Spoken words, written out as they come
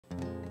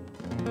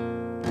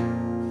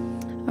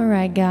All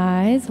right,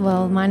 guys.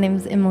 Well, my name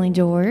is Emily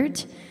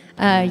George.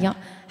 How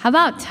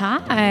about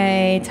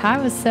Ty? Ty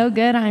was so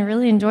good. I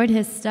really enjoyed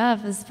his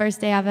stuff. It was the first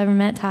day I've ever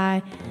met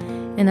Ty,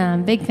 and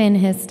I'm a big fan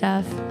of his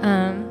stuff.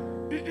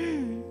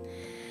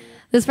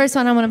 This first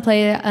one I want to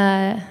play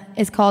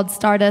is called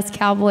Stardust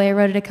Cowboy. I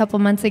wrote it a couple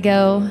months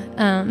ago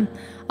on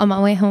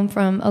my way home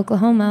from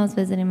Oklahoma. I was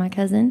visiting my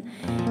cousin,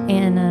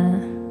 and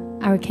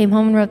I came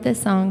home and wrote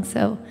this song.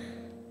 So.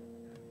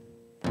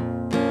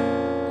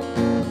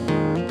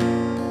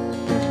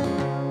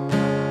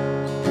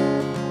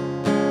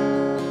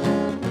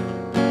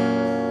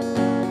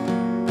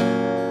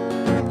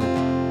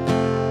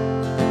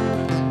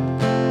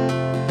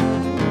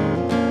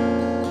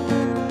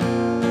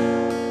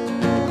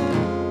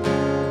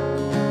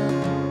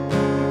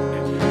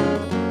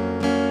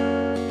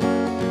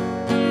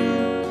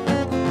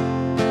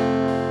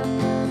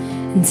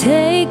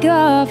 Take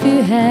off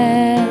your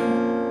hat,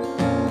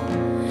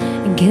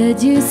 and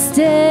could you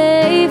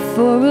stay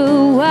for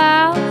a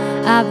while?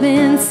 I've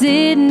been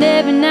sitting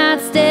every night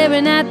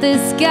staring at the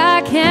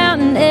sky,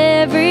 counting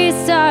every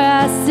star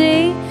I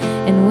see,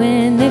 and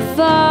when they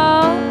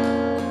fall,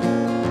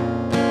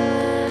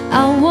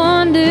 I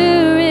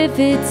wonder if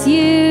it's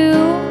you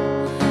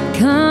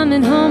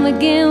coming home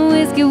again,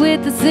 whiskey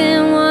with the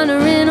sin,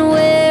 wondering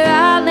where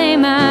I lay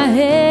my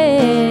head.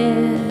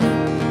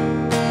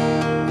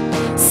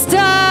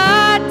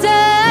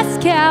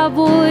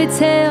 Cowboy,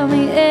 tell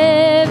me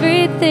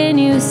everything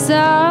you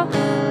saw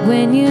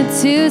when you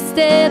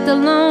two-stepped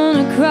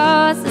alone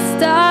across the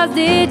stars.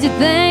 Did you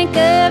think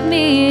of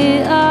me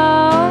at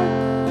all?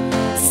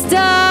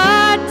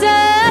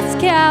 Stardust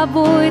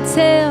Cowboy,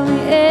 tell me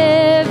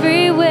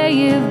everywhere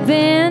you've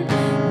been.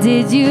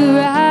 Did you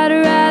ride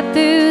right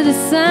through the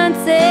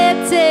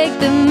sunset, take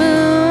the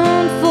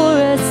moon for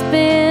a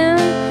spin?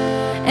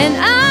 And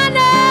I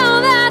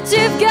know that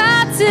you've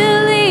got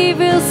to leave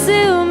real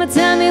soon, but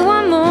tell me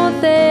one more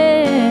thing.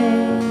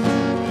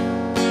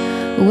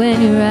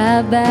 When you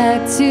ride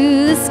back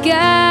to the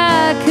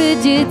sky,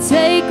 could you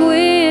take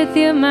with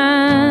you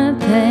my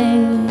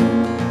pain?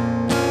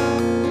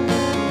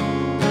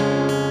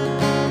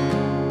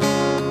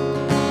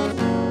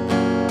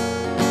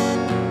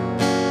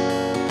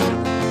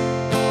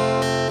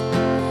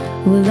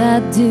 Well, I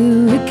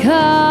do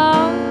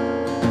recall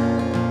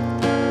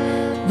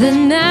the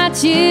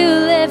night you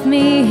left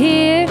me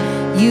here.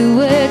 You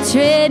were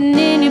treading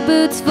in your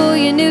boots for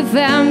your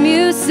newfound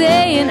muse,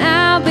 saying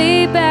I'll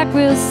be back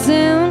real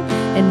soon.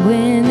 And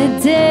when the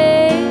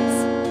days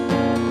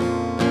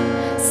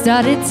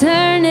started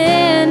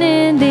turning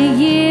into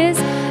years,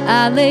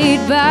 I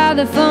laid by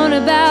the phone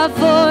about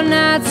 4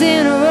 nights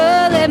in a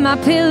row, let my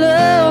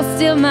pillow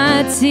still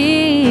my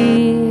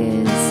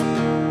tears.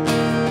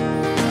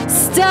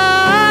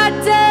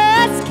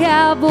 Stardust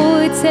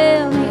Cowboy,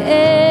 tell me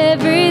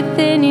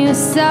everything you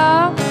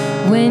saw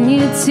when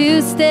you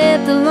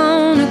two-stepped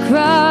alone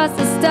across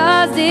the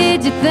stars.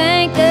 Did you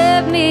think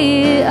of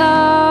me at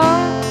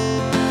all?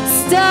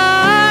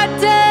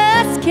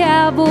 Stardust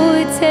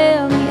Cowboy,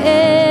 tell me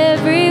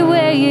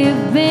everywhere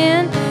you've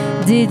been.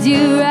 Did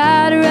you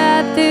ride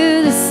right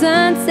through the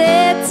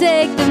sunset,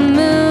 take the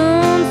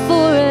moon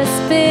for a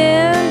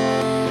spin?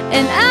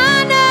 And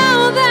I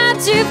know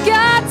that you've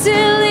got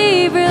to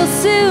leave real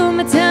soon,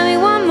 but tell me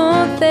one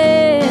more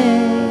thing.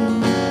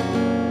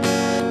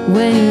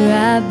 When you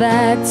ride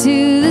back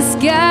to the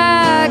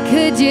sky,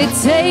 could you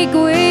take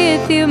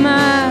with you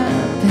my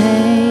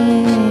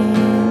pain?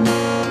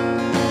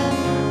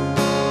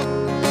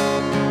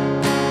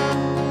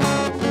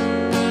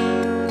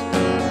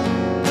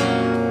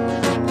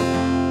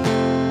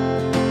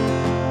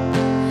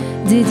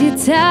 Did you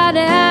tie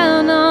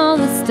down all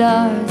the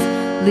stars,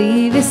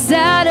 leave your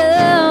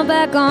saddle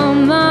back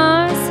on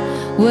Mars?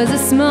 Was the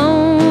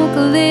smoke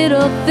a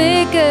little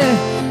thicker?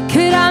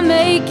 Could I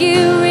make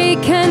you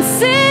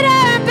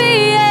reconsider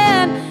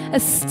being a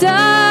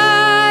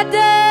stardust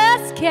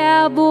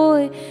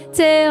cowboy?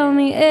 Tell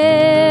me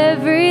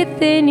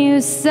everything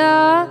you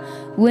saw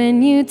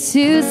when you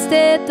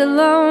two-stepped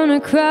alone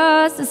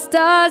across the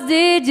stars.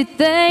 Did you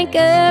think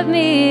of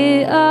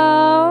me at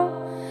all?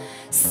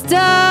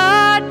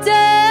 Stardust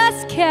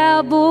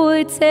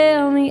cowboy,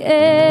 tell me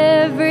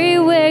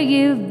everywhere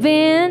you've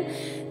been.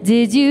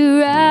 Did you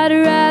ride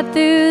right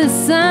through the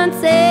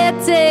sunset,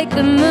 take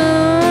the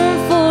moon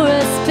for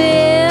a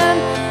spin?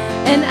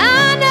 And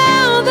I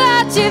know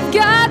that you've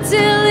got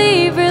to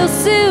leave real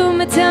soon,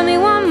 but tell me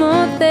one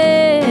more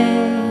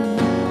thing.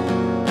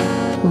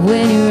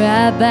 When you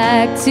ride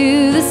back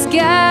to the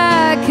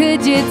sky,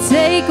 could you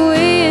take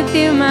with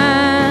you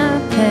my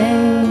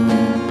pain?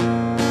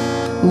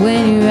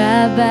 When you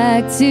ride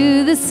back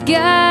to the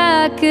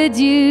sky, could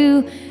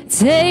you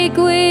take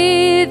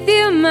with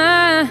you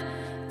my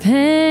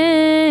pain?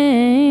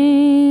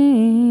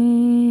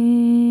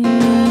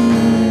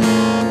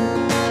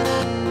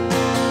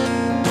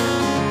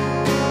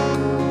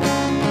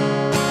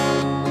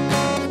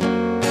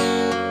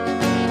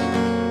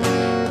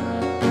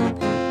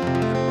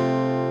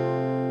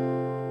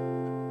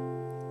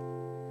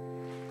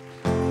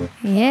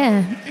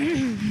 Yeah.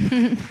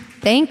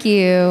 Thank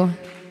you.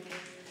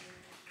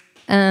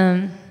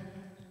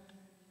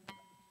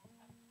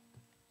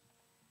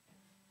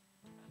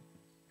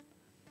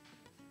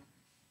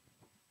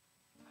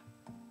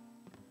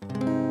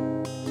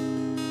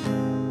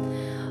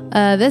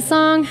 This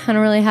song, I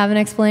don't really have an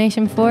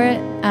explanation for it.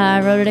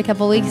 I wrote it a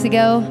couple weeks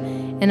ago,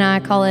 and I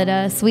call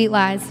it Sweet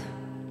Lies.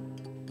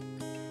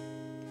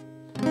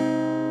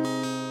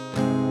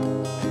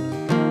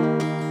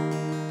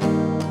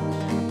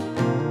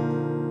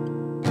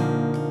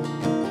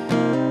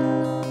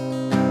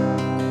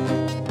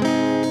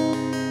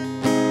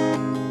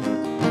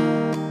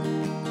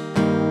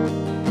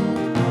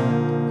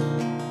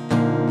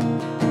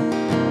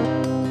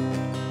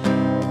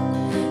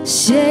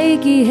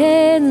 Shaky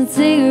heads and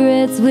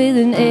cigarettes with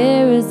an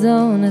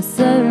Arizona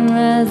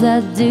sunrise. I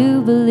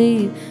do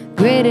believe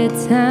greater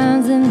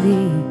times than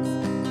these.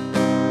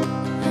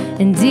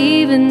 And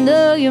even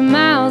though you're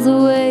miles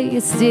away,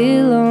 you're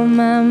still on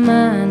my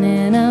mind.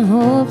 And I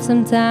hope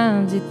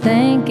sometimes you're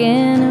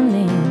thinking of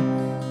me.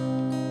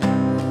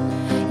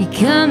 You're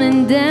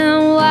coming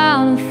down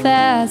wild and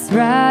fast,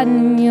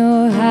 riding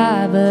your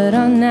high, but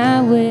on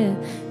night with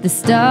the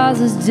stars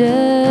was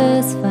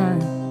just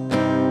fine.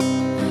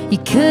 You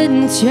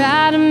couldn't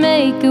try to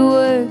make it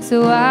work,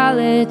 so I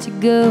let you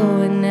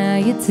go. And now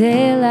your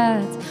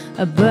taillights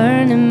are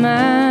burning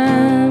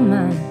my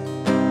mind.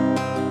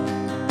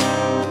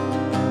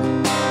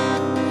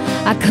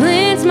 I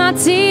clench my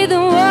teeth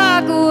and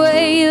walk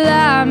away. You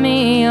light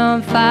me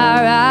on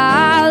fire,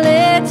 I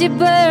let you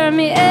burn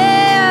me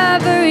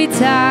every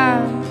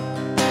time.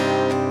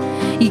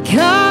 You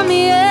call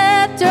me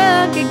up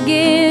drunk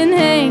again,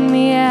 hang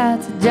me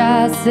out to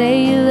dry,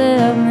 say you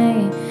love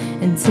me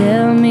and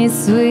tell me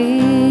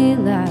sweet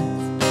lies.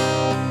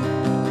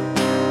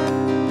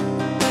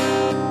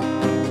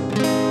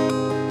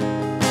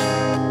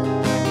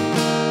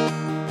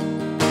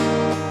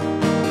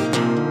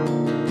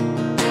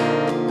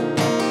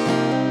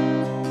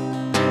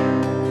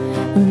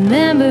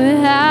 Remember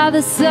how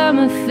the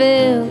summer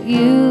felt?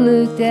 You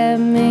looked at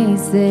me,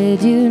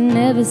 said you'd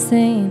never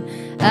seen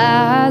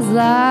eyes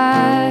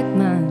like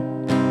mine.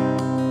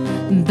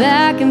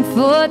 Back and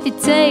forth, you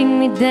take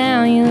me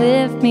down, you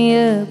lift me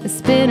up, I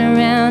spin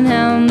around.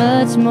 How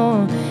much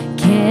more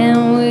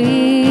can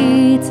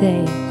we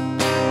take?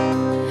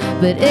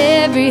 But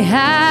every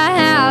high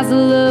has a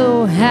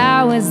low.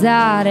 How was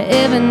I to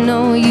ever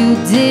know you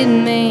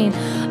didn't mean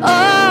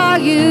all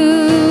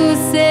you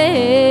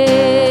said?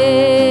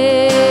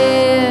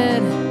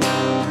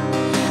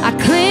 I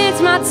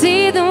clench my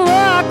teeth and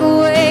walk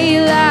away.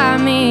 You light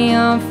me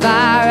on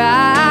fire,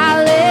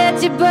 I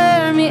let you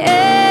burn me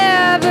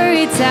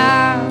every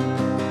time.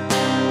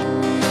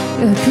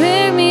 You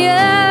pick me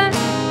up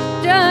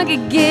drunk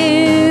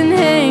again,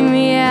 hang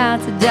me out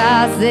to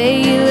dry,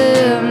 say you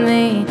love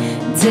me,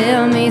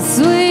 tell me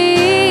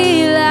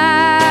sweet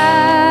lies.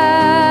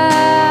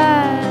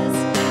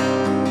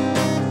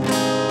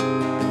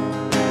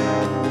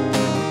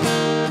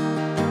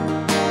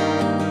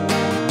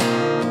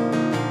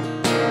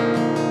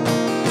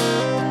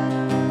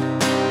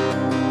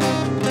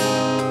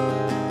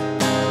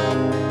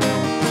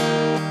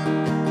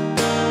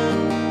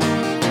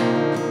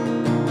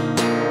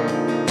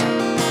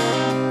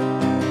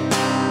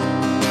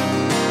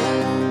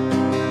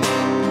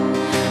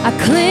 I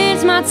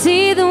clench my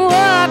teeth and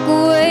walk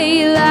away.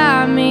 You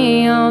light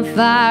me on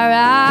fire,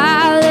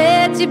 I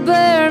let you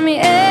burn me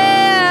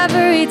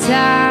every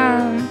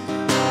time.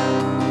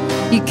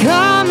 You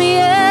call me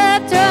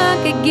up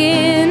drunk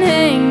again,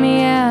 hang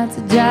me out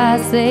to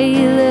dry, say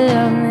you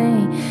love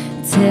me,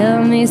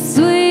 tell me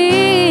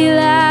sweet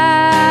lies,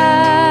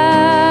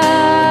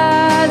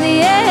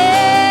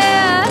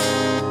 yeah.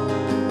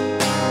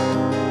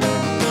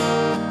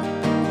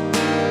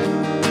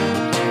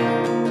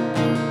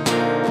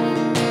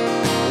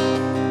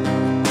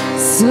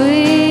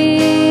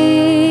 Sweet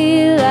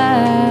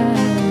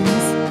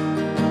lies.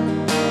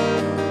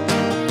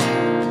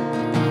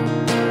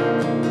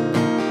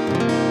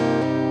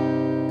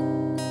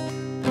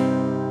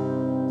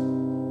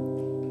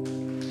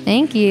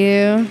 Thank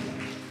you.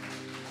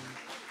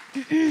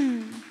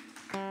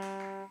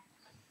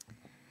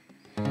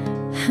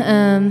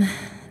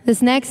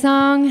 This next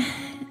song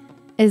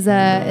is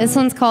this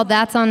one's called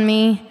 "That's on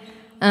Me."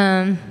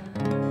 I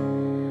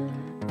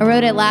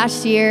wrote it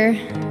last year.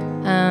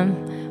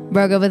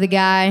 Broke up with a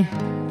guy,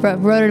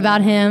 wrote it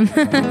about him.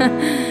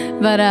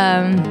 But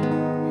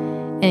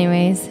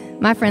anyways,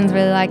 my friends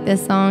really like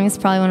this song. It's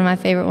probably one of my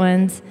favorite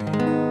ones.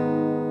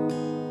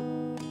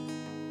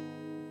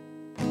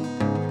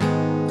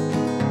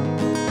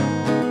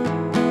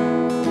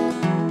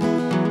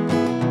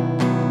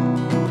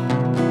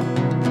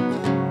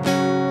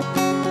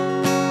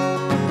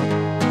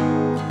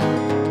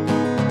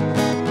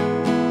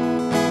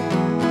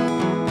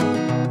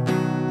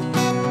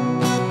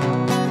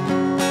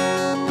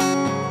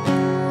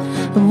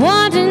 I'm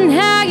wondering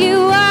how you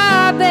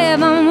are,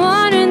 babe. I'm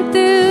wandering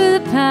through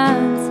the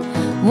pines,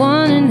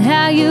 wondering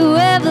how you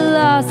ever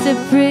lost a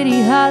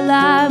pretty heart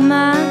like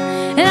mine.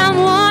 And I'm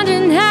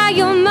wondering how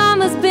your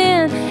mama's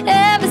been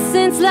ever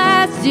since last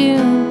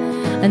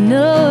June. I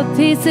know a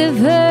piece of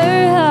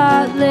her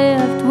heart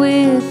left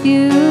with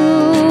you.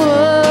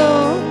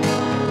 Oh.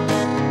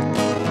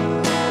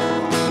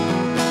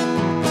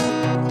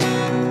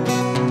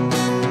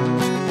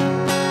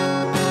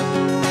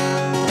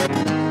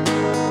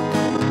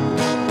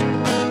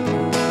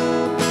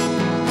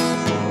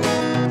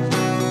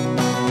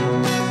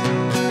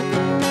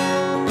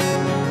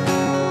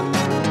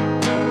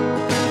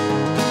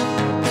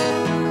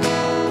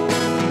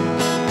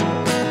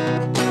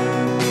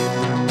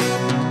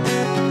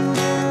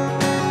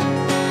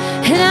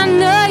 And I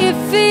know your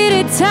feet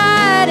are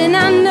tired, and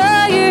I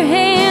know your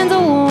hands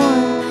are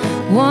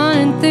warm,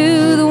 wandering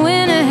through the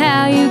winter,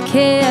 how you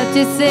kept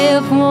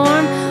yourself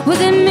warm. Was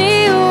it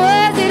me or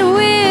was it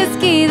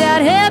whiskey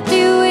that helped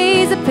you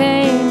ease the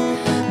pain?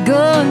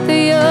 Going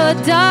through your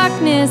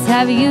darkness,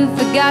 have you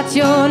forgot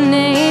your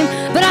name?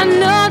 But I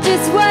know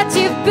just what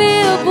you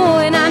feel,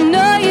 boy, and I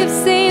know you've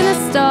seen the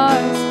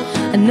stars.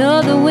 I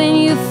know that when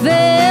you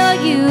fell,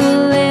 you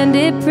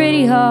landed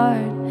pretty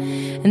hard.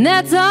 And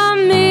that's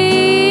on me.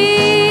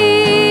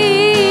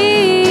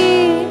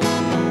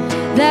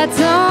 That's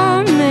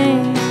on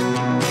me.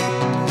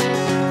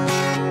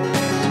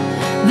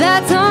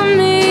 That's on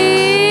me.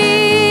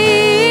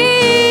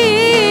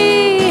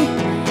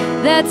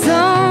 That's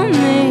on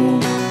me.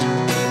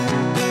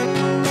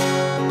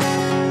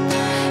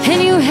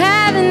 And you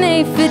haven't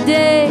ate for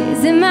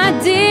days, and my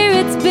dear,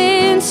 it's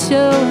been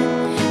showing.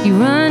 You're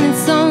running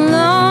so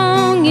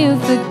long,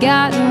 you've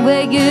forgotten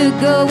where you're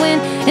going.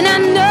 And I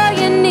know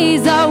your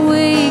knees are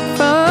weak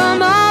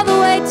from all the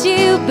weight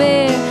you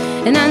bear.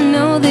 And I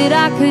know that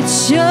I could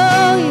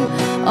show you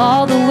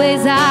all the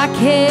ways I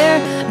care,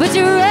 but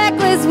you're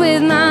reckless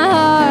with my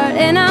heart,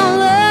 and I'll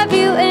love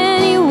you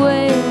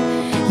anyway.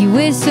 You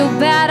wish so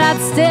bad I'd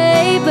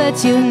stay,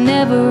 but you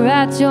never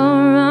right your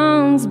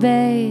wrongs,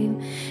 babe.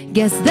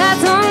 Guess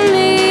that's on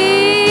me.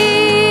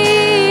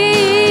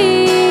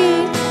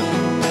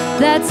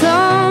 That's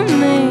on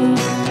me.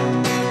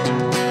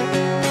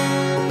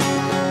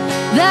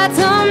 That's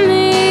on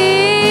me.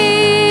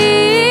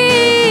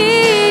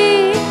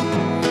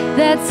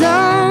 That's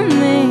on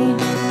me.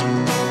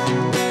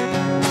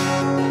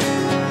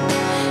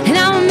 And I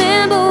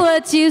remember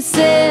what you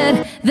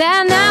said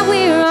that night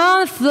we were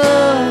on the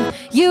floor.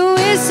 You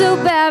wish so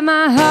bad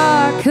my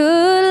heart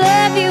could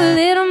love you a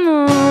little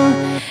more.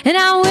 And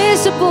I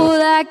wish a boy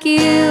like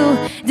you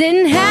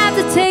didn't have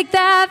to take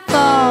that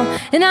fall.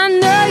 And I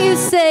know you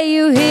say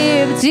you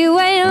hear, but you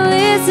ain't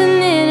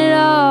listening at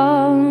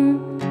all.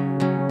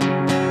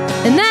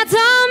 And that's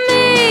on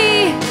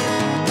me.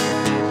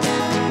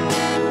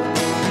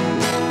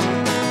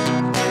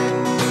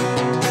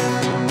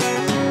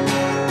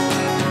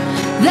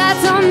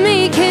 That's on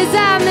me, 'cause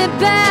I'm the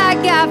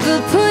bad guy for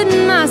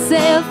putting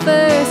myself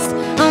first.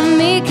 On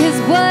me, 'cause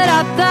what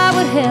I thought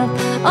would help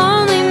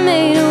only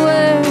made it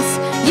worse.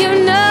 You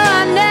know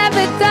I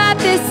never thought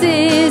this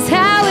is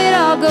how it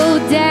all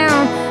goes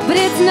down, but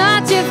it's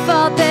not your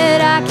fault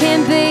that I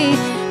can't be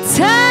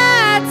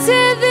tied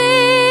to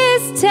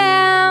this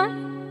town.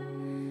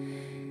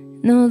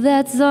 No,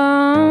 that's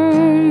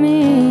on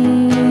me.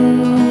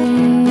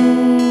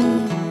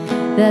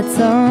 That's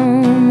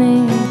on me.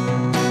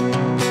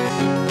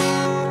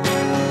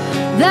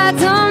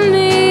 That's on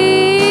me.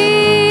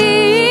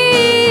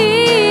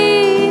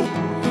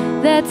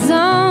 That's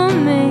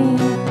on me.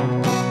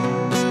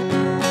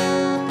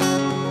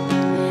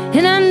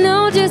 And I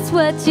know just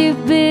what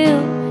you've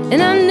built,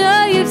 and I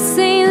know you've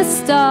seen the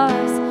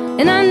stars,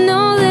 and I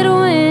know that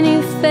when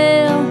you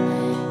fell,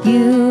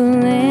 you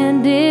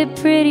landed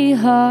pretty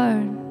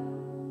hard.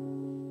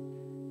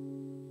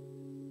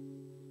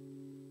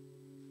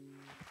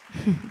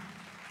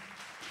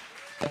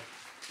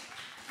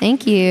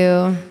 Thank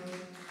you.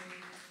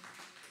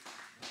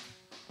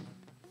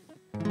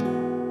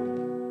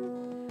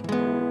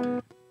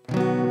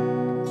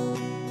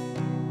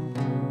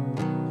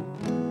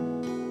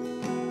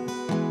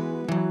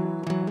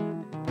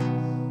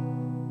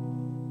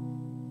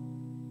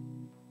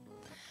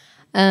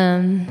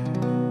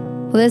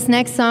 Well, this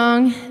next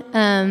song,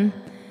 I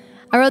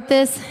wrote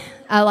this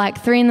at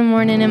like 3 in the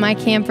morning in my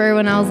camper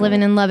when I was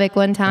living in Lubbock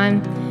one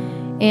time.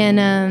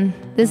 And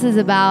this is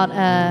about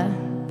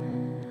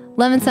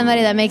loving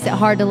somebody that makes it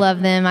hard to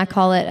love them. I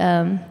call it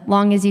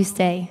Long As You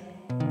Stay.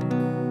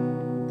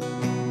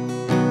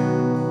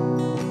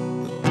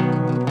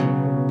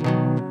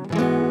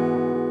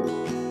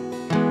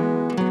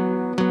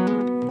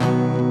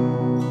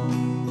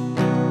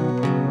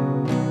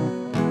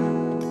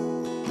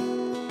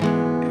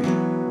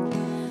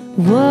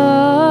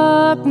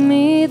 Walk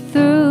me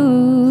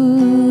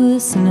through the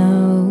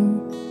snow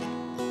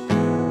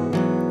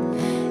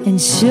and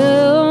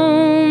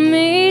show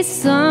me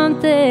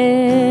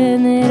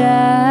something that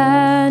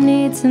I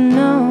need to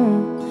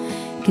know,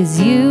 'cause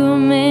you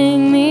make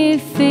me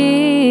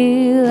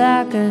feel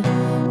like a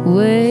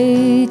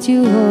weight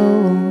you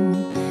hold,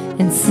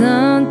 and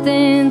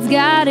something's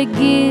gotta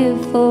give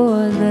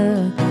for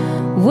the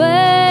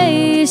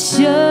way you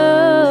show.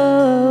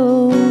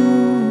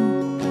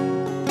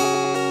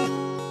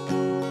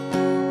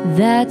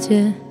 that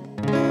you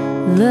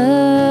love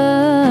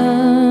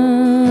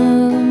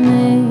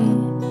me.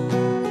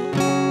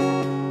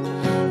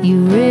 You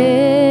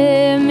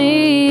rear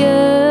me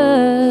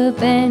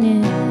up and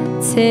you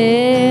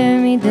tear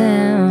me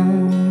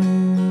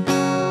down,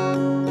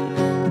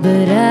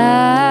 but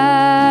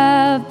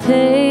I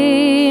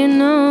pay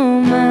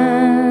no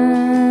mind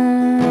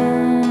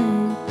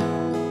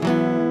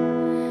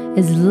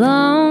as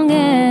long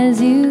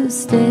as you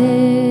stay.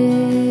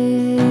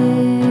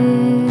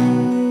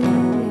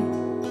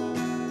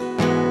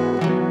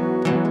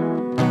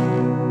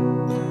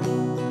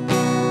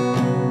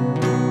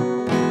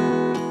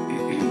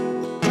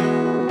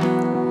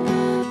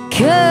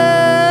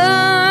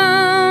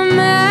 'Come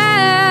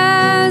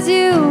as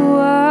you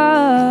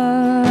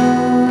are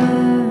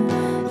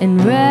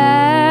and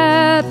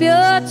wrap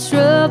your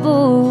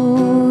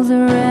troubles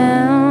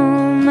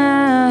around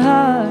my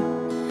heart,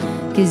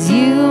 'cause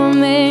you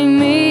make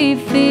me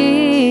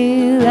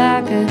feel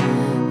like a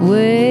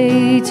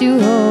weight you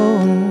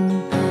hold,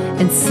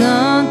 and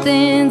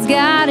something's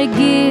gotta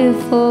give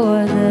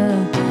for the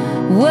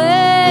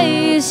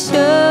way you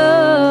show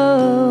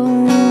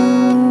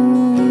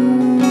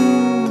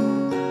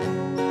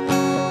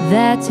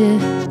that you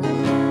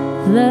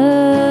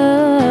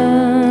love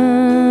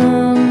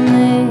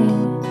me.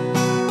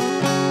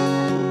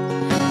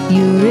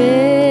 You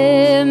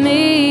rear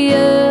me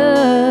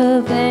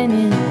up and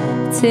you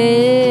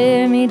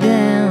tear me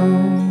down,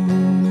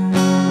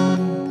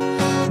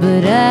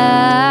 but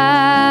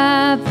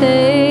I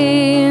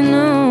pay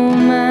no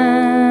mind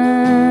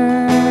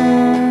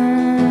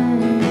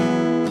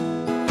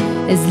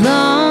as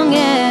long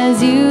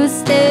as you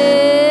stay.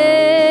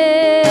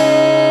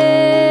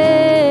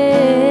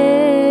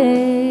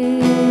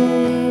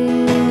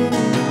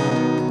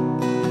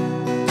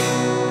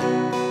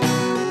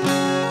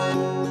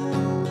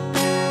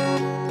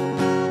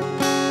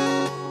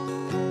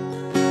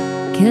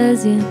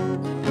 'Cause you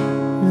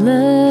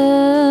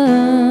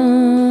love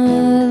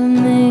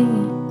me.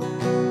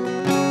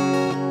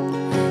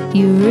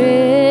 You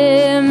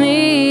rear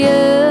me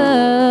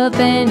up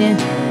and you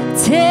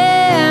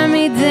tear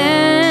me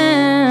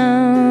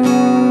down,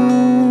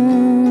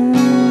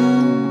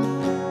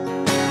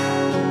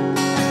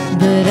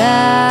 but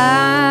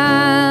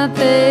I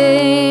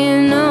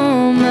pay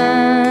no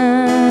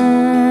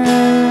mind.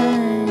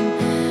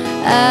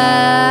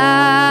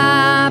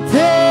 I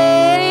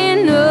pay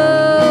no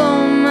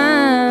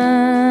mind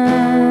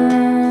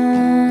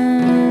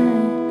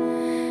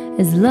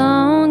as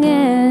long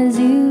as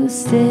you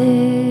stay.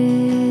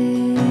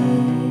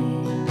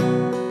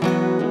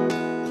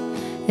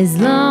 As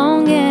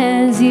long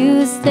as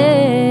you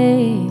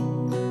stay.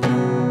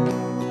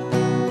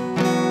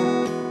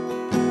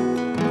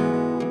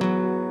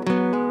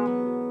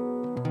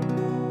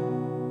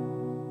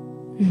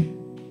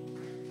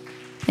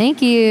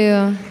 Thank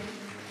you.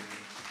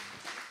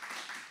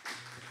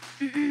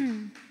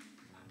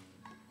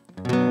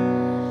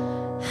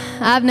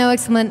 I have no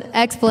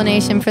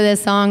explanation for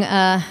this song.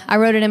 I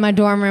wrote it in my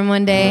dorm room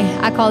one day.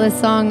 I call this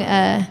song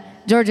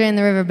Georgia in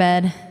the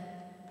Riverbed.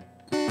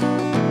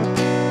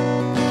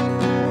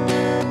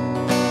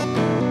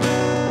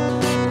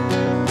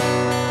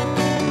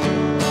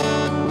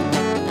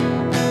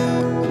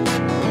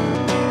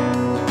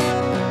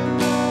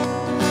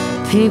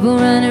 People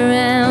run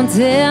around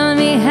telling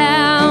me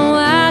how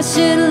I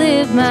should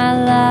live my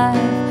life.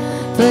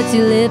 Put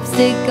your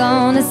lipstick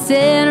on and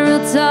stand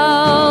real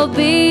tall,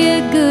 be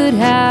a good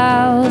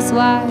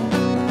housewife.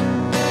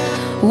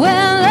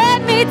 Well,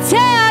 let me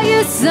tell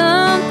you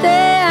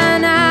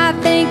something I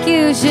think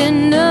you should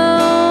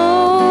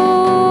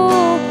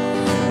know.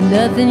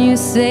 Nothing you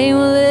say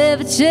will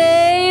ever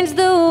change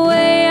the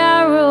way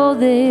I roll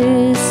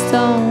this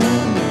stone.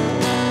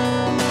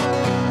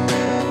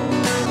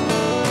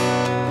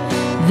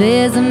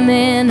 There's a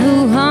man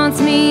who haunts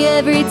me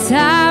every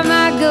time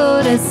I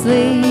go to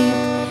sleep.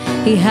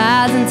 He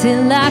hides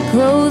until I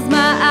close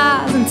my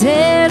eyes and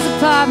tears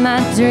apart my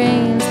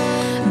dreams.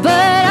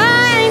 But I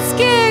ain't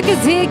scared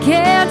 'cause he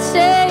can't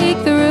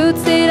shake the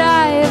roots that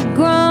I have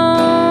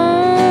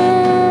grown.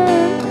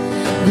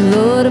 The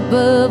Lord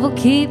above will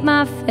keep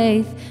my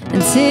faith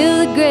until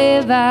the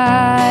grave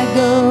I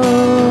go.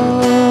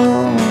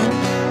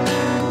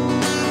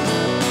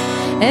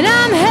 And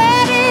I'm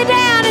headed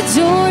down to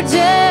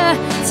Georgia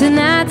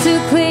tonight to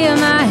clear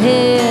my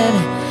head.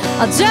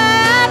 I'll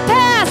drive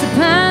past the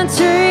pine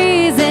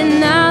trees and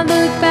not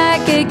look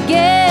back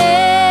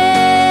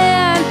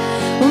again.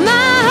 Well,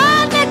 my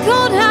heart, that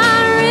cold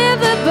hot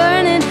river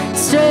burning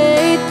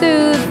straight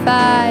through the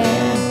fire.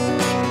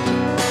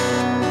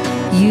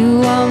 You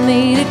want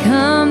me to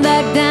come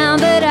back down,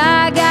 but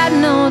I got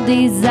no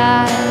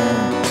desire.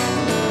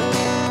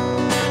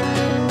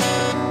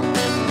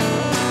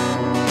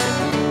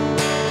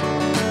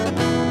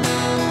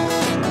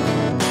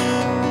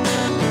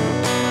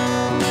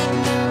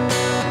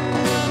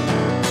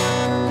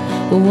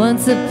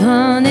 Once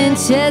upon in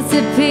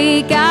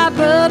Chesapeake, I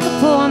broke a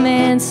poor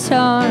man's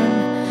charm.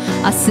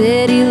 I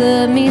said he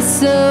loved me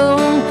so,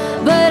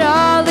 but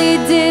all he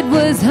did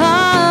was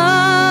harm.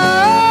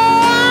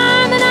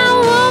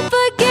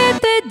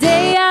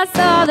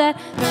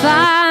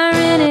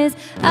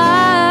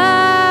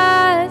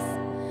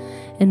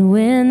 And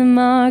when the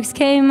marks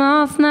came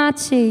off my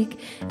cheek,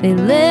 they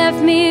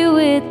left me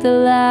with the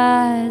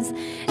lies.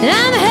 And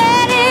I'm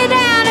headed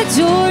down to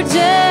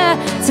Georgia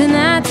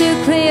tonight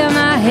to clear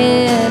my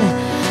head.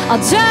 I'll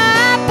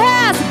drive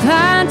past the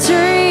pine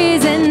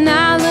trees and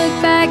not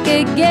look back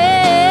again.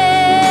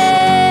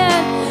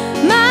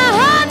 My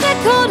heart's a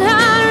cold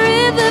hot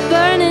river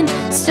burning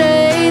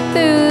straight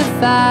through the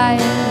fire.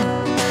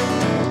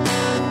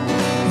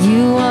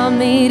 You want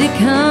me to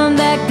come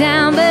back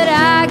down, but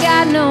I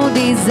got no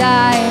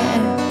desire.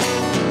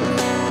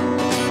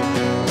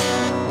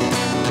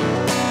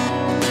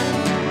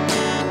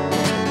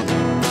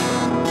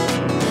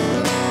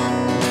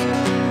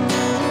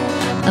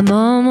 I'm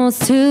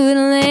almost to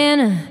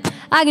Atlanta,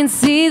 I can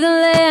see the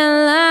landline.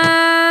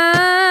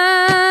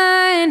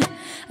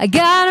 I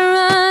gotta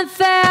run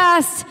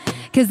fast,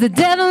 'cause the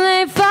devil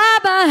ain't far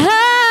behind.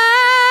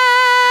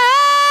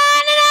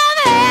 And I'm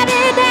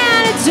headed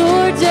down to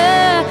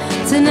Georgia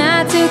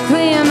tonight to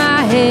clear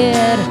my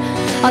head.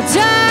 I'll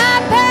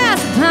drive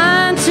past the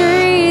pine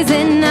trees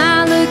and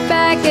not look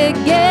back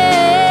again.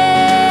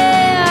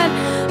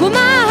 Well,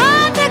 my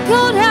heart's a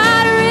cold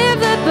hot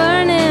river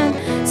burning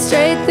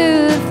straight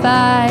through the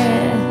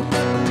fire.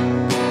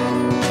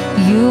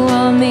 You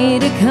want me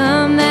to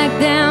come back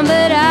down,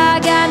 but I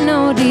got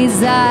no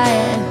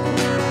desire.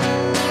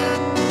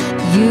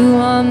 You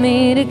want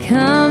me to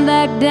come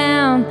back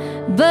down,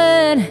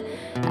 but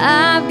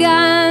I've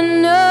got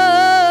no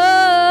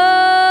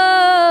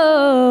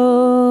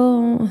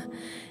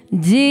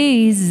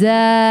desire.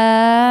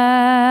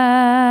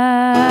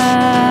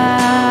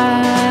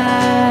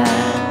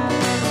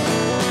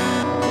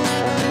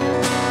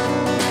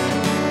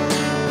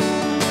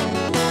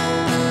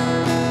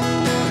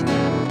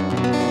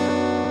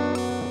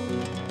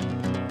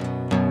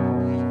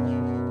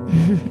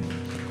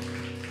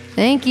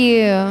 Thank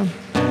you.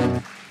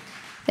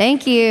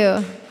 Thank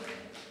you.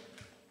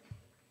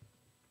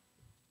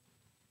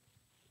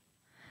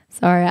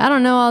 Sorry, I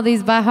don't know all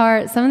these by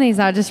heart. Some of these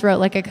I just wrote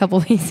like a couple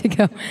weeks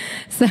ago,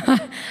 so I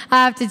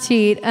have to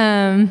cheat.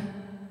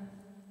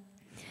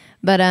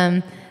 But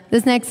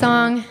this next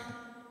song,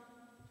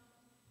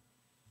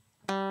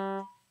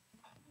 I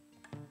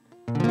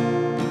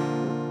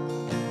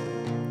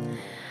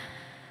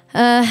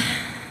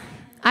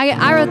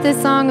wrote this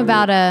song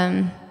about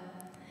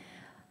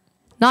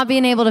not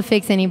being able to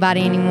fix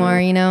anybody anymore,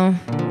 you know,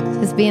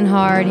 just being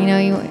hard, you know,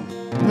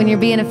 when you're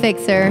being a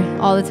fixer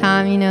all the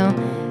time, you know.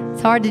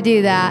 It's hard to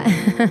do that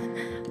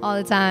all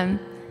the time.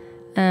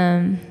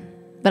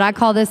 But I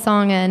call this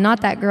song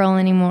Not That Girl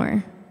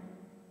Anymore.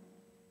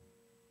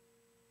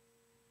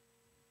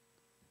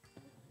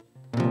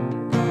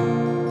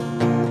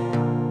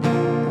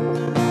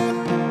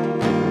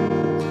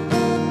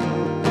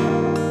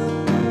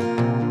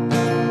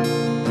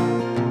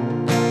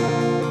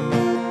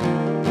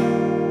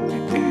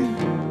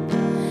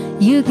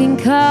 You can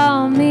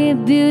call me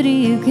beauty,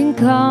 you can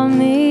call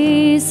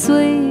me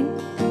sweet.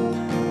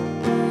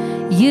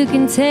 You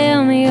can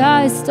tell me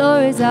all your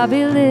stories, I'll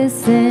be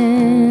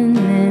listening.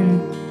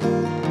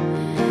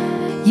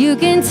 You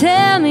can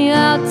tell me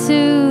out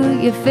to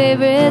your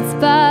favorite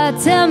spot.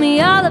 Tell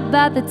me all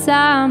about the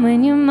time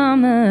when your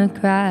mama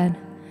cried.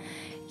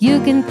 You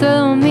can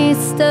throw me a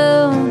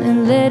stone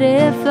and let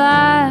it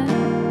fly.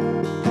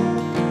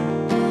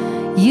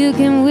 You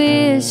can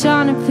wish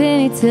on a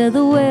penny till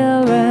the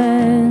well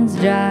runs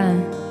dry.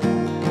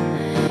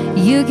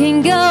 You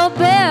can go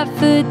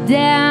barefoot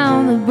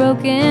down the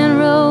broken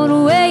road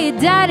where your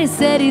daddy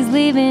said he's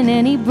leaving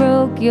and he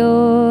broke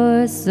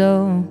your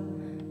soul.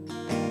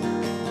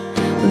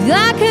 Well,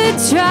 I could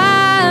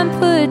try and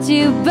put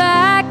you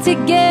back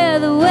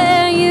together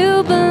where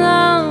you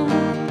belong,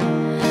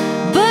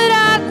 but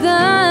I've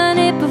done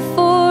it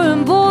before,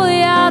 and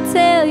boy, I'll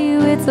tell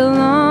you it's a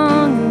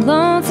long,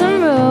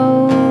 lonesome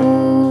road.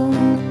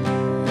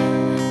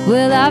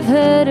 Well, I've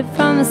heard it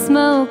from the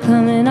smoke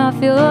coming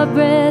off your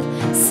breath,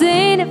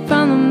 seen it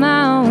from the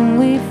mile when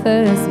we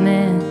first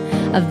met.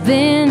 I've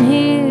been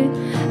here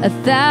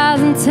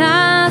 1,000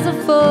 times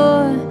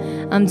before.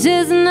 I'm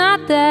just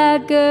not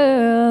that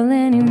girl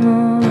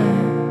anymore.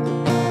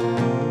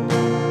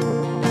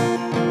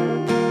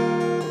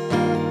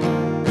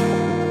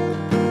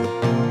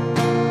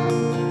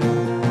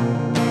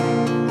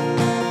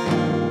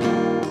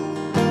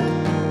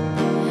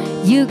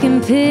 You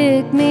can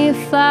pick me a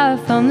flower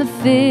from the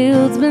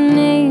fields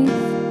beneath.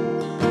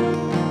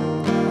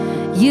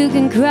 You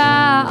can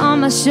cry on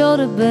my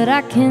shoulder, but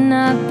I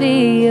cannot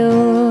be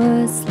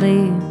your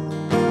sleep.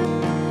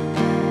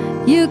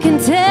 You can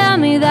tell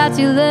me that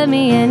you love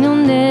me and you'll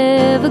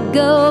never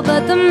go,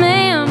 but the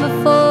man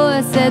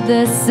before said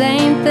the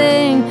same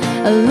thing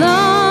a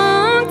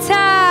long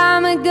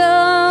time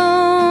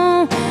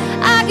ago.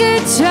 I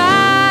could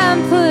try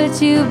and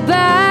put you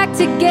back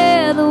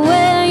together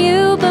where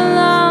you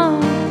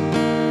belong,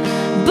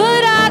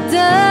 but I've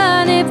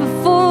done it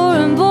before,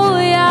 and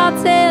boy, I'll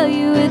tell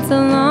you it's a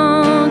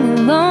long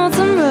and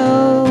lonesome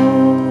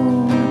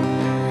road.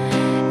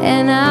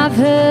 And I've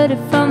heard it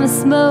from the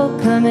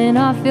smoke coming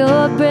off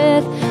your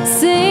breath,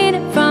 seen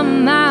it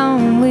from my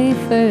own when we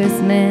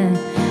first met.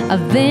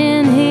 I've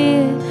been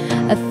here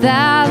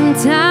 1,000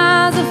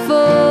 times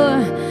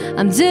before.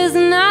 I'm just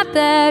not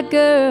that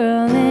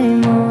girl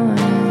anymore.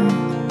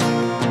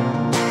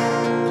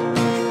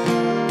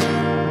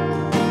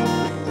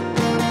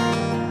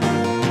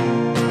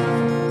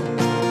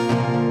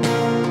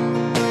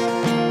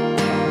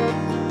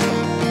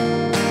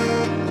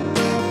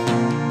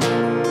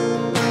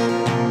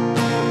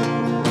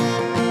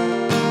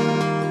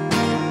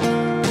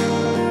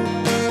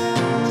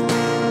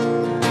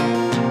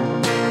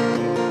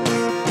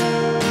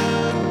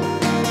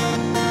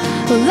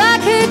 Well, I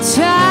could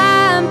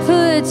try and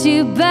put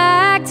you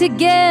back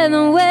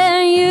together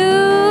where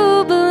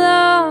you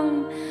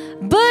belong,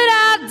 but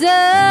I've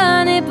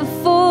done it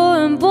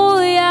before, and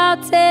boy,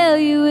 I'll tell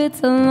you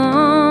it's a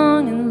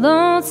long and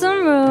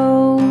lonesome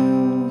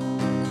road.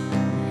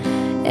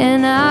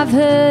 And I've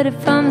heard it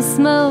from the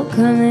smoke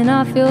coming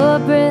off your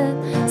breath,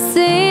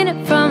 seen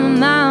it from a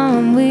mile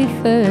when we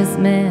first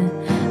met.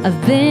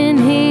 I've been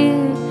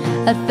here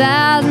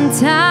 1,000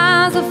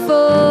 times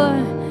before.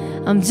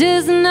 I'm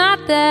just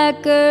not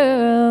that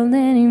girl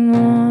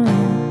anymore.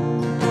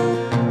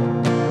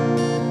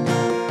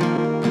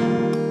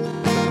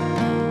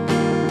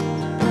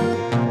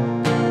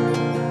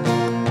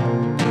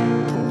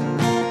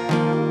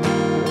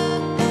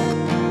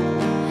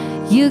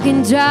 You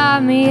can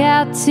drive me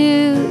out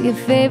to your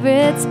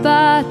favorite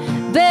spot,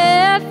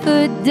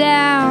 barefoot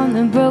down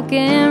the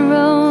broken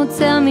road.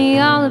 Tell me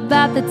all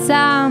about the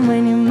time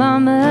when your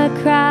mama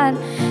cried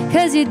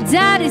 'cause your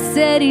daddy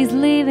said he's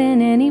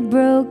leaving and he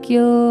broke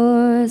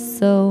your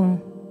soul.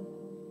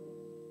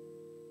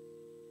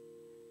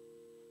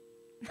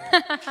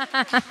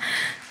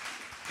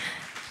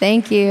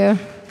 Thank you.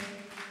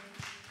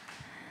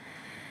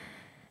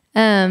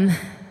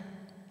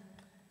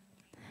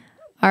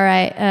 All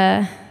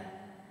right,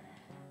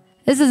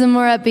 this is a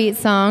more upbeat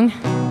song.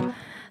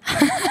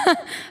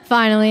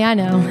 Finally, I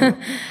know.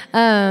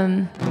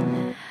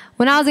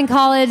 When I was in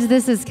college,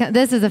 this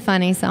is a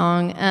funny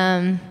song.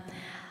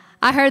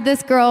 I heard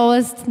this girl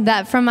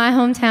from my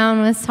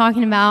hometown was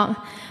talking about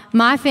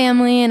my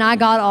family, and I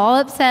got all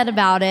upset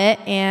about it,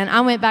 and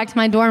I went back to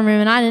my dorm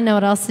room and I didn't know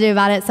what else to do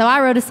about it, so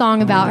I wrote a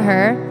song about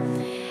her,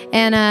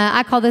 and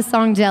I call this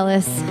song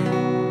Jealous.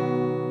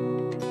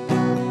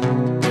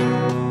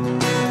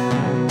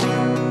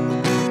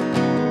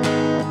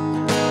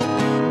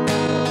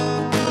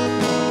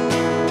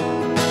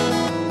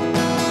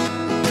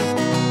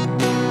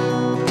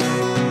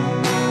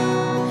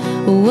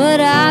 What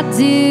I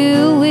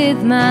do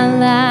with my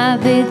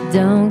life, it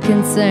don't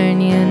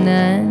concern you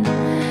none.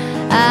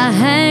 I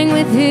hang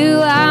with who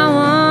I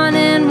want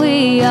and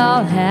we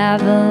all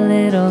have a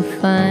little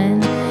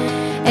fun.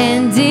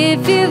 And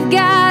if you've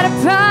got a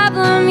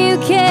problem, you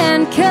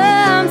can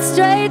come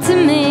straight to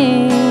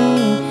me,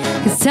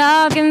 'cause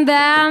talking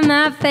about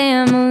my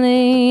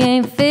family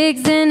ain't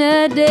fixing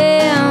a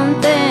damn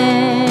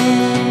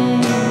thing.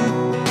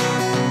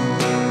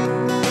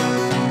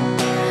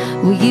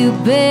 Well, you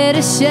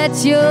better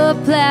shut your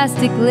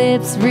plastic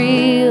lips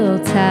real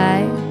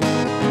tight,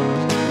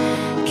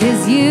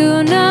 'cause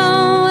you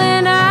know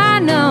and I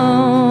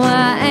know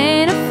I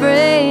ain't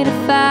afraid to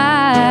fight.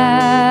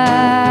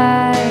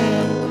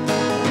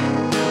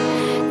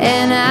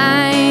 And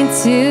I ain't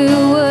too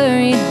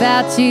worried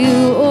about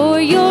you or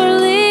your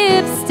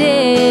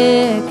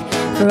lipstick.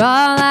 For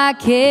all I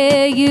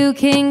care, you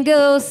can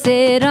go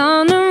sit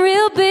on the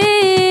real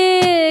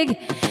big.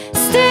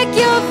 Stick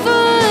your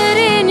foot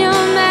in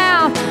your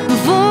mouth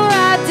before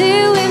I do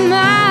it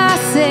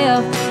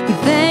myself. You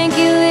think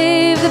you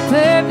live the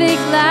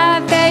perfect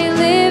life, how you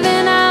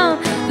living on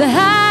the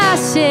high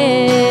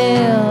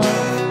shelf.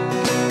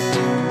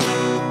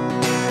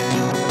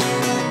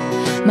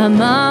 My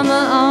mama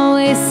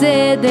always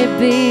said there'd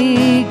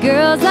be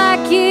girls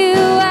like you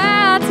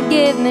out to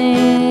get me.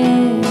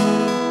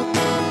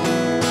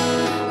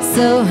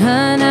 So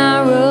hun,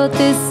 I wrote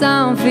this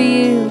song for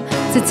you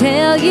to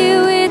tell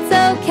you it's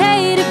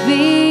okay to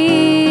be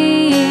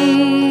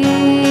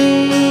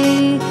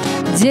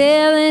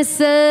jealous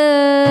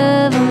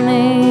of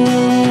me.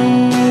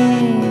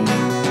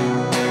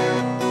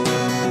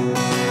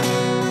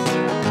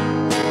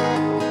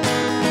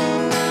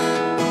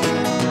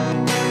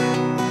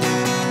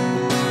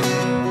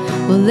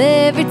 Well,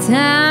 every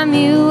time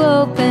you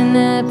open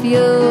up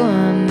your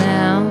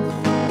mouth,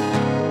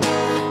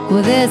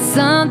 well, there's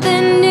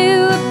something new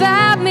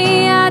about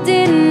me I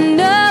didn't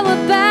know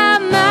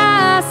about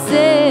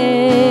myself.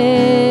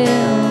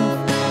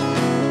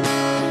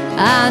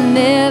 I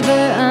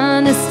never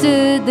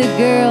understood the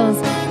girls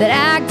that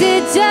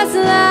acted just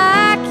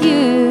like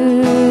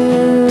you,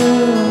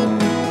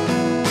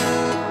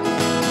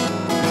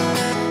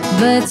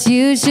 but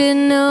you should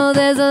know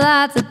there's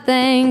lots of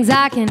things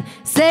I can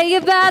say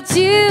about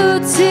you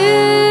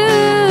too.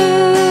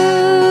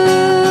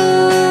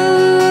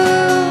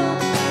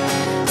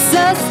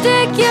 So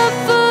stick your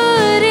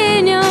foot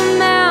in your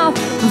mouth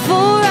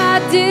before I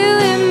do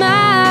it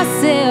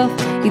myself.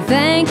 You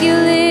think you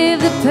live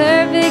the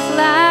perfect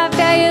life,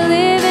 how you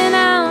living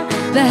on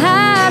the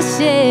high shelf.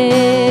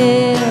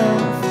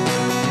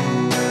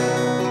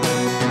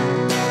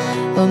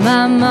 Well,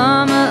 my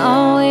mama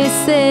always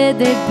said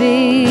there'd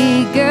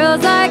be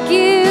girls like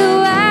you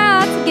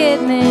out to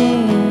get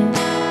me.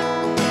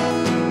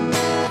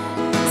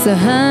 So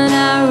hun,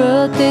 I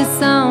wrote this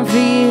song for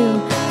you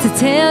to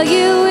tell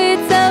you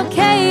it's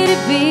okay to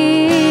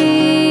be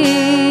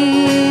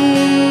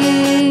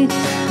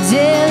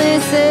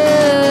jealous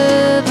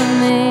of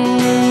me.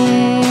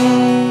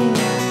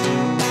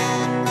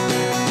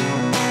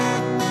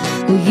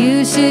 Well,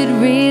 you should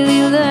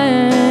really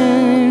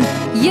learn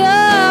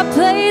your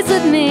place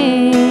with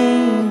me.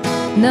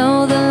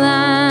 Know the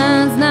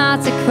lines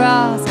not to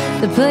cross,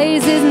 the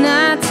places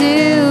not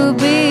to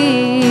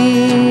be.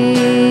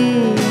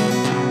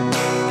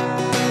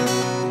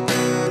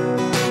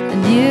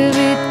 And you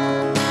be...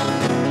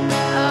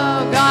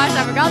 Oh gosh,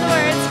 I forgot the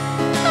words.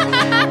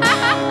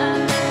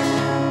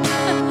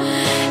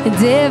 And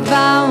if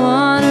I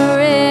want a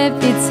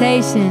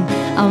reputation,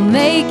 I'll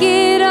make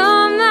it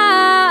on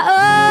my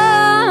own.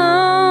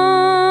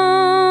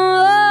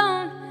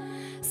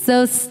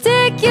 So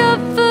stick your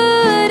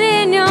foot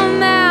in your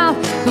mouth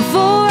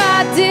before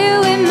I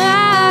do it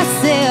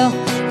myself.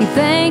 You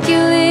think you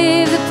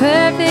live the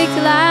perfect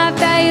life,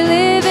 that you're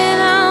living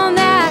on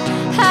that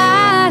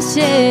high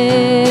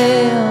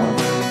shelf.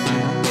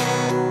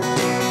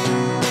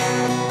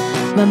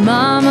 My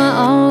mama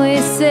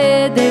always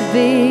said there'd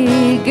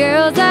be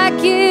girls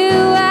like you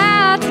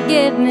out to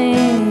get me.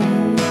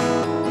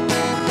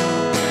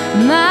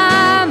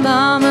 My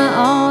mama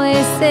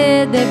always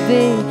said there'd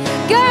be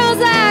girls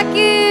like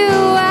you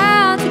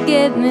out to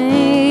get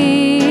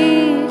me.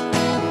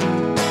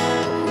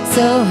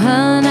 So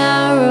hun,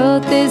 I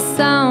wrote this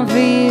song for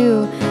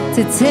you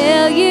to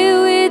tell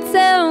you it's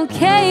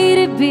okay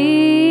to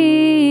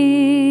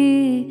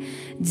be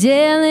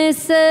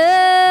jealous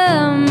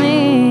of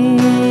me.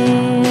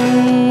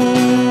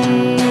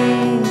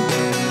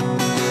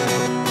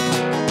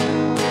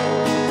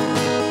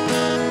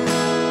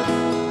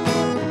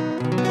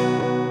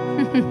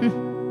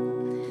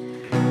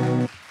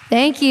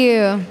 Thank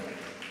you.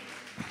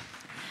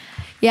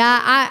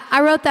 Yeah,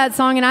 I wrote that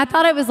song and I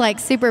thought it was like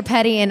super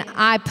petty, and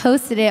I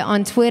posted it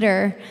on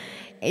Twitter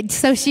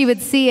so she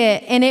would see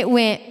it, and it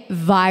went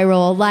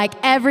viral. Like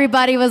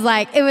everybody was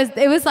like, it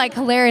was like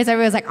hilarious.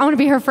 Everybody was like, I want to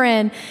be her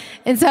friend.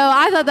 And so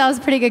I thought that was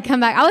a pretty good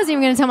comeback. I wasn't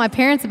even going to tell my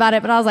parents about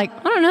it, but I was like,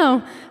 I don't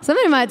know,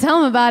 somebody might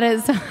tell them about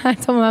it. So I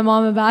told my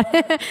mom about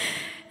it.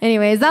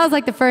 Anyways, that was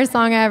like the first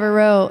song I ever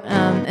wrote.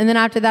 And then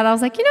after that, I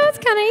was like, you know, it's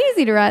kind of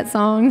easy to write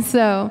songs.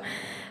 So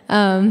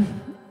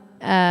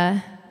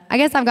I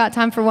guess I've got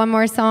time for one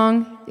more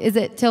song. Is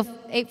it till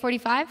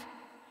 8:45?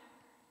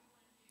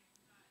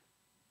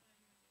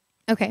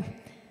 Okay.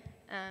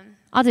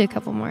 I'll do a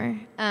couple more.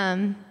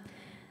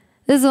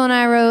 This is one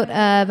I wrote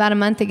about a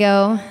month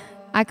ago.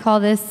 I call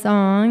this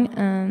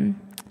song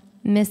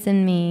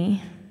Missing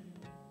Me.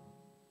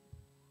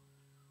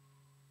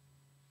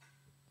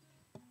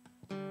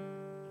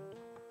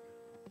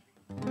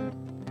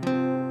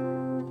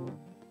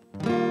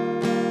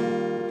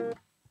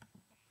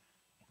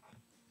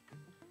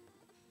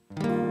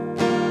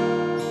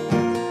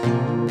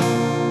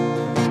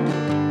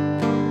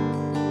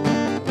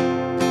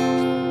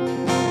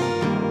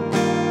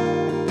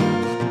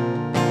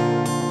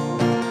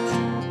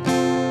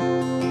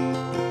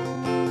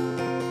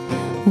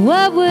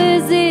 What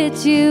was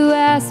it you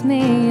asked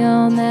me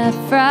on that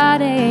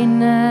Friday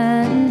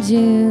night in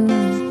June?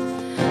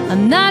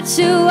 I'm not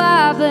sure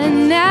why, but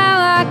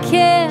now I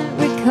can't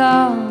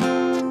recall.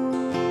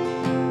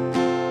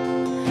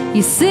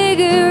 Your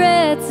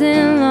cigarettes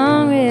and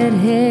long red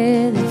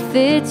hair that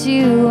fit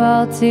you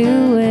all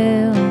too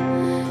well.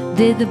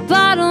 Did the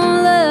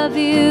bottle love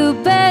you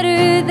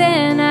better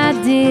than I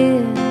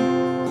did?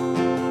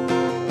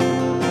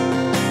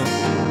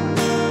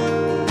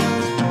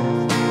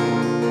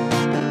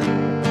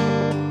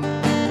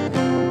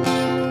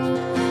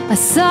 I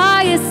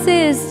saw your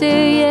sister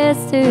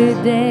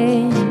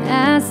yesterday and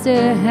asked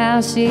her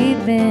how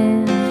she'd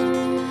been.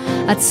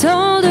 I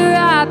told her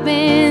I've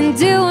been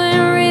doing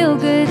real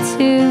good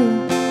too.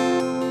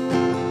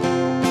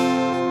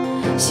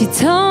 She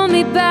told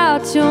me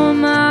about your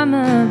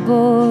mama,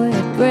 boy,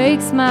 it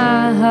breaks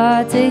my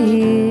heart to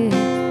hear.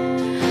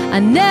 I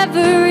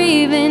never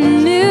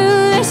even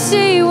knew that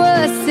she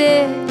was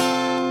sick.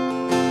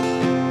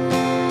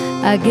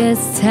 I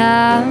guess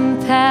time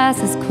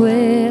passes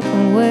quick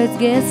when words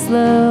get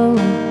slow,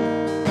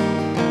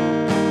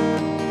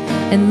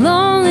 and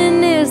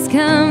loneliness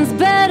comes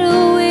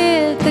better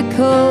with the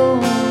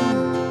cold.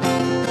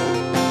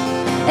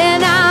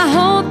 And I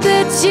hope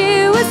that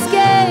you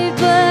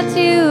escaped what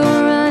you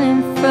were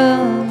running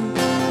from.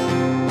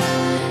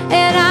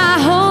 And I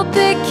hope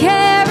that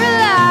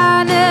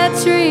Carolina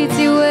treats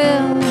you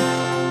well.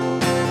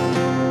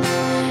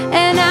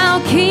 And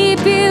I'll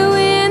keep you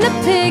in the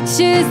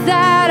pictures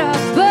that are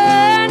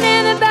burned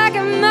in the back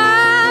of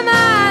my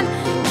mind.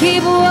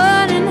 Keep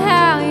wondering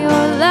how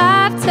your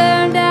life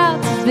turned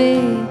out to be.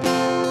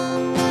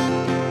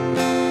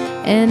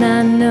 And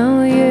I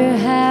know you're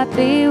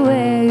happy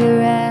where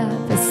you're at,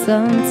 but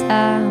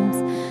sometimes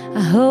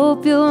I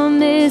hope you're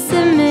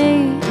missing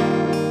me.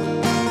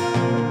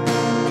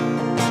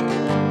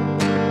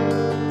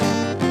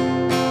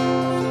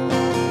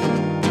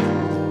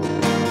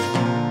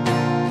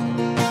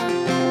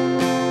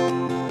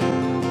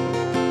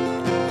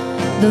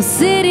 Those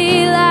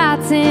city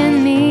lights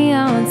and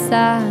neon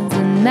signs,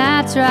 a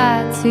match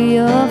right to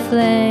your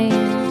flame.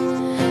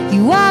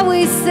 You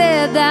always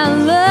said that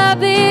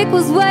love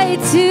equals way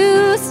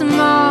too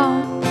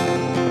small.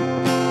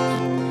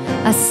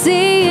 I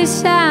see your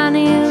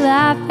shiny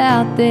life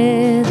out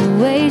there,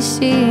 the way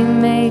she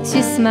makes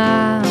you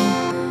smile.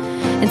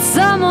 And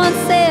someone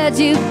said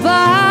you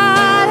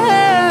bought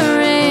her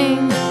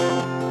ring.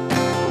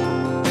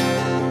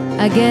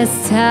 I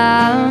guess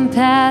time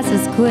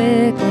passes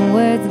quick when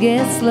words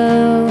get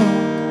slow,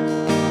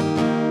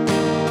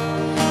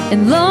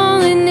 and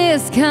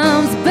loneliness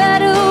comes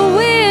better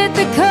with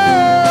the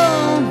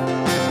cold.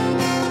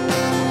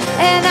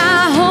 And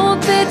I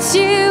hope that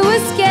you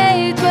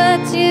escaped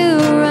what you're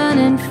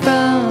running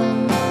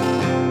from.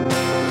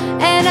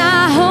 And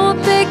I hope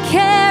that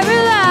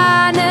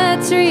Carolina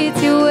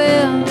treats you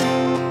well.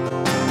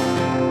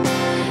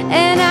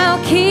 And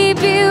I'll keep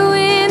you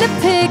in the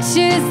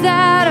pictures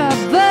that are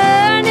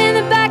burned in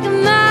the back of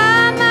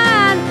my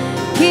mind.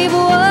 Keep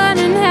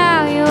wondering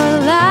how your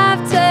life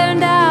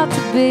turned out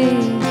to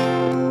be.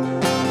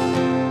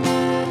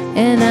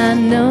 And I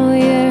know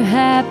you're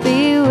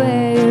happy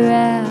where you're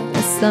at,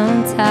 but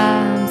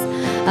sometimes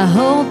I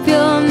hope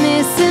you're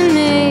missing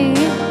me.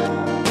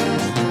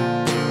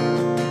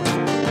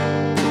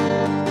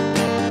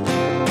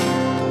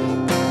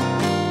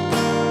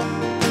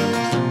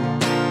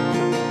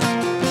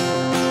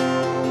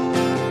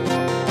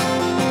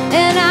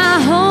 And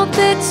I hope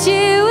that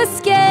you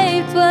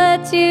escaped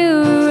what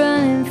you were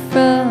running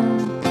from.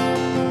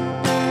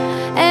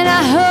 And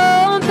I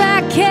hope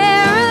that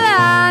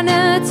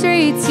Carolina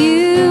treats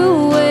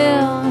you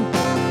well.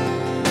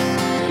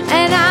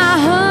 And I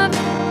hope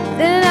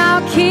that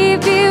I'll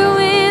keep you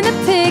in the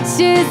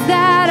pictures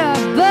that are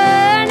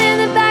burned in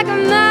the back of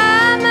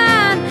my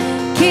mind.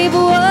 Keep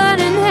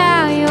wondering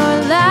how your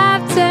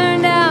life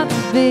turned out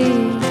to be.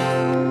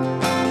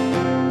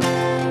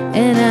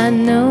 And I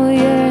know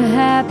you're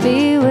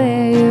happy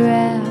where you're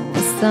at,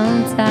 but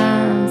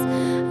sometimes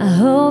I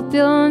hope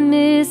you're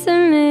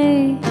missing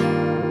me.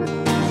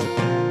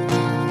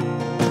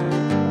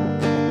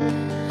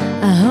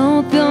 I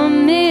hope you're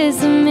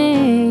missing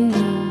me.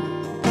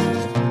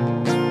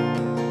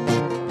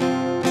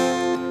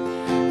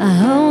 I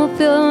hope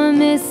you're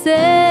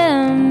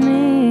missing me.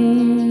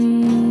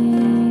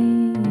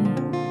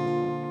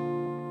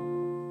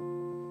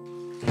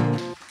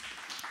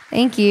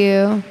 Thank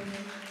you.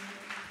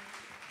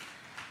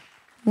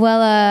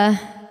 Well,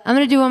 I'm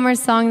going to do one more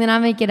song, then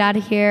I'm going to get out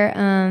of here.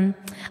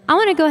 I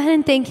want to go ahead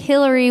and thank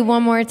Hillary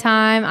one more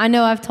time. I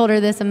know I've told her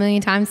this a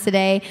million times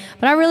today,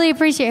 but I really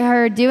appreciate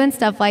her doing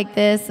stuff like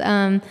this.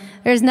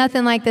 There's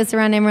nothing like this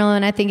around Amarillo,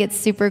 and I think it's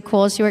super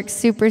cool. She works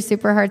super,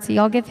 super hard, so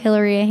y'all give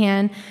Hillary a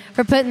hand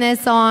for putting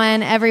this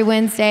on every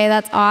Wednesday.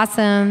 That's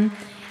awesome.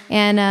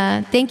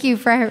 And thank you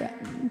for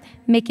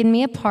making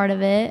me a part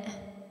of it.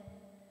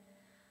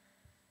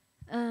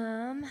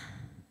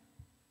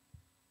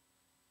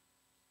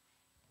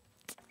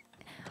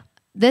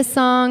 This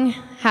song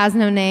has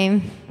no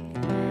name.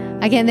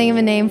 I can't think of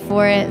a name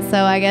for it,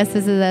 so I guess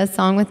this is a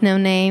song with no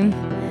name.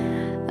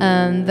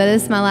 But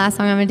this is my last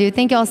song I'm going to do.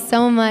 Thank y'all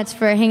so much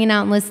for hanging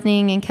out and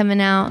listening and coming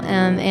out.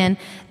 And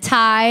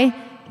Ty,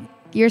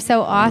 you're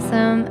so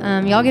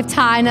awesome. Y'all give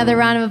Ty another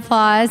round of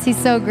applause. He's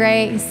so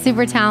great. He's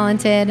super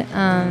talented.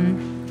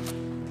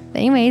 But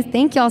anyways,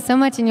 thank y'all so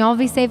much, and y'all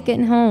be safe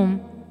getting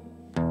home.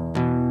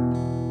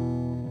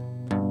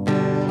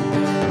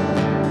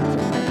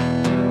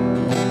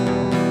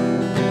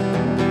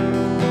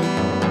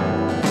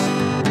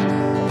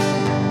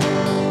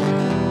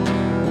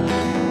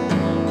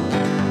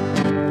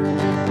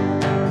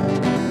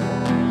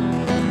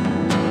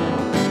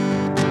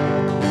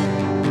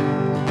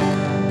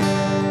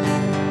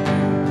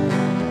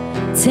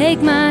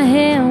 Take my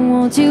hand,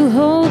 won't you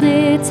hold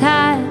it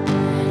tight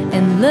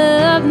and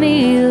love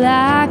me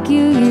like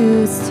you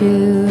used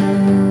to.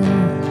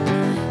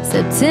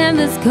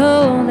 September's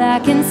cold, I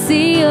can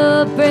see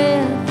your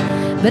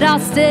breath, but I'll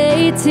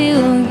stay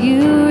till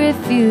you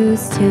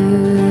refuse to.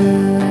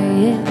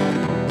 Yeah.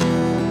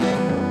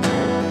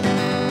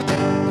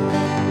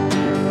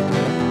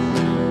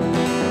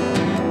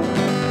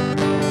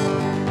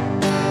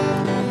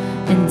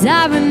 And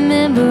I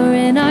remember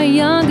in our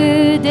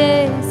younger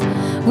days,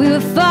 we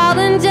were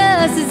falling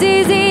just as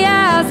easy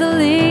as the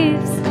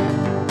leaves.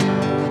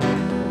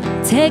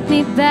 Take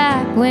me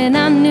back when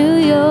I knew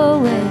your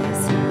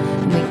ways,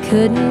 and we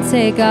couldn't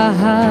take our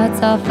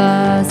hearts off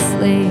our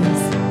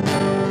sleeves.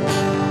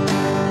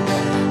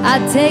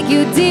 I'd take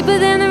you deeper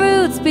than the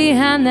roots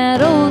behind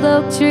that old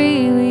oak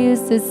tree we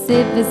used to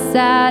sit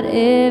beside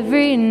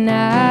every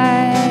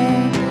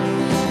night.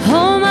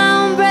 Hold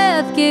my own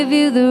breath, give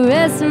you the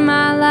rest of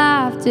my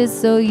life,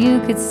 just so you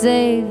could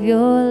save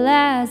your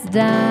last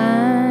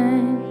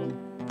dime.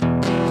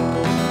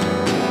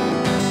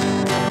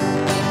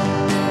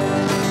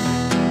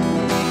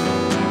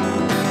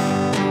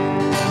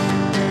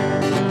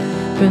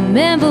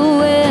 Remember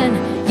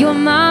when your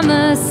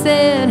mama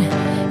said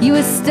you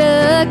were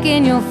stuck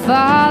in your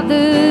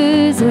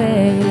father's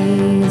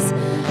ways?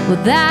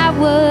 Well, that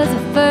was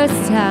the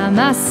first time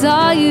I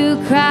saw you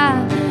cry,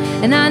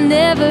 and I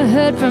never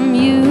heard from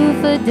you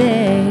for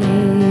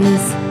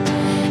days.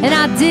 And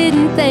I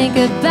didn't think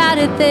about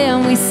it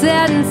then. We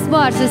sat and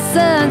watched the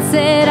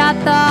sunset. I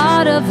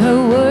thought of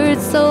her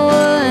words so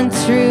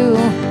untrue.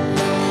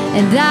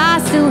 And I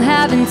still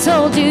haven't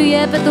told you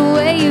yet, but the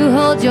way you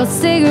hold your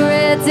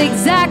cigarettes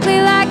exactly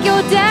like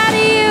your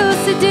daddy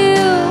used to do.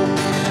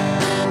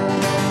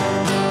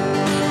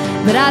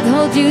 But I'd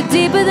hold you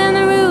deeper than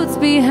the roots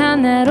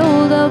behind that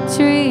old oak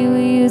tree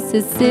we used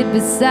to sit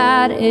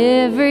beside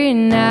every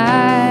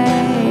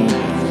night.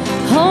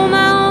 Hold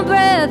my own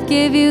breath,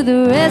 give you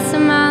the rest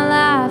of my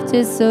life,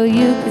 just so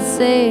you could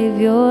save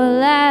your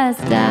last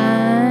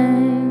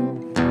dime.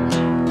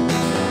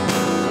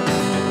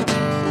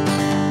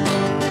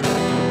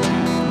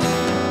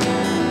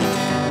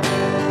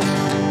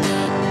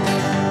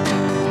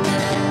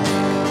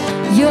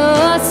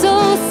 You're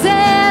so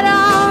sad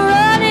I'm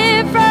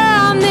running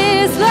from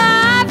this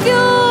life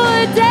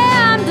you're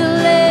damned to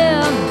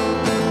live.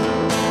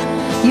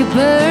 You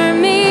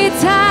burn me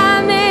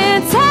time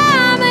and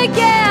time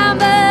again,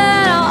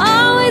 but I'll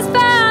always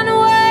find a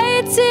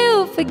way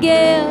to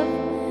forgive.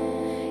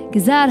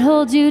 'Cause I'd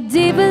hold you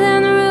deeper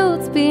than the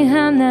roots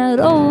behind that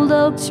old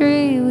oak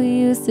tree we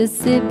used to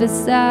sit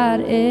beside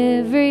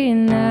every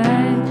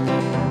night.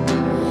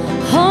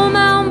 Hold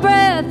my own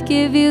breath,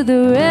 give you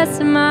the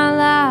rest of my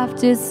life,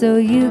 just so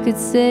you could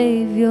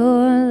save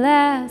your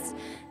last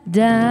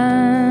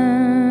dime.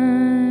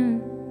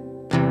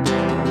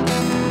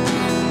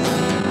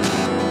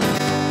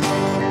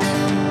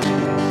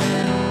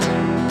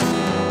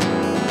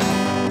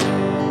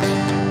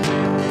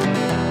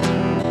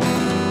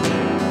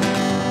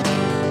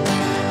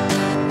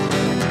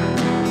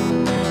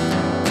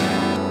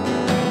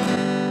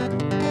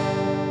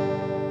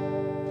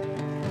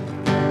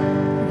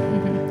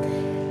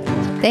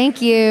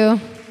 Thank you.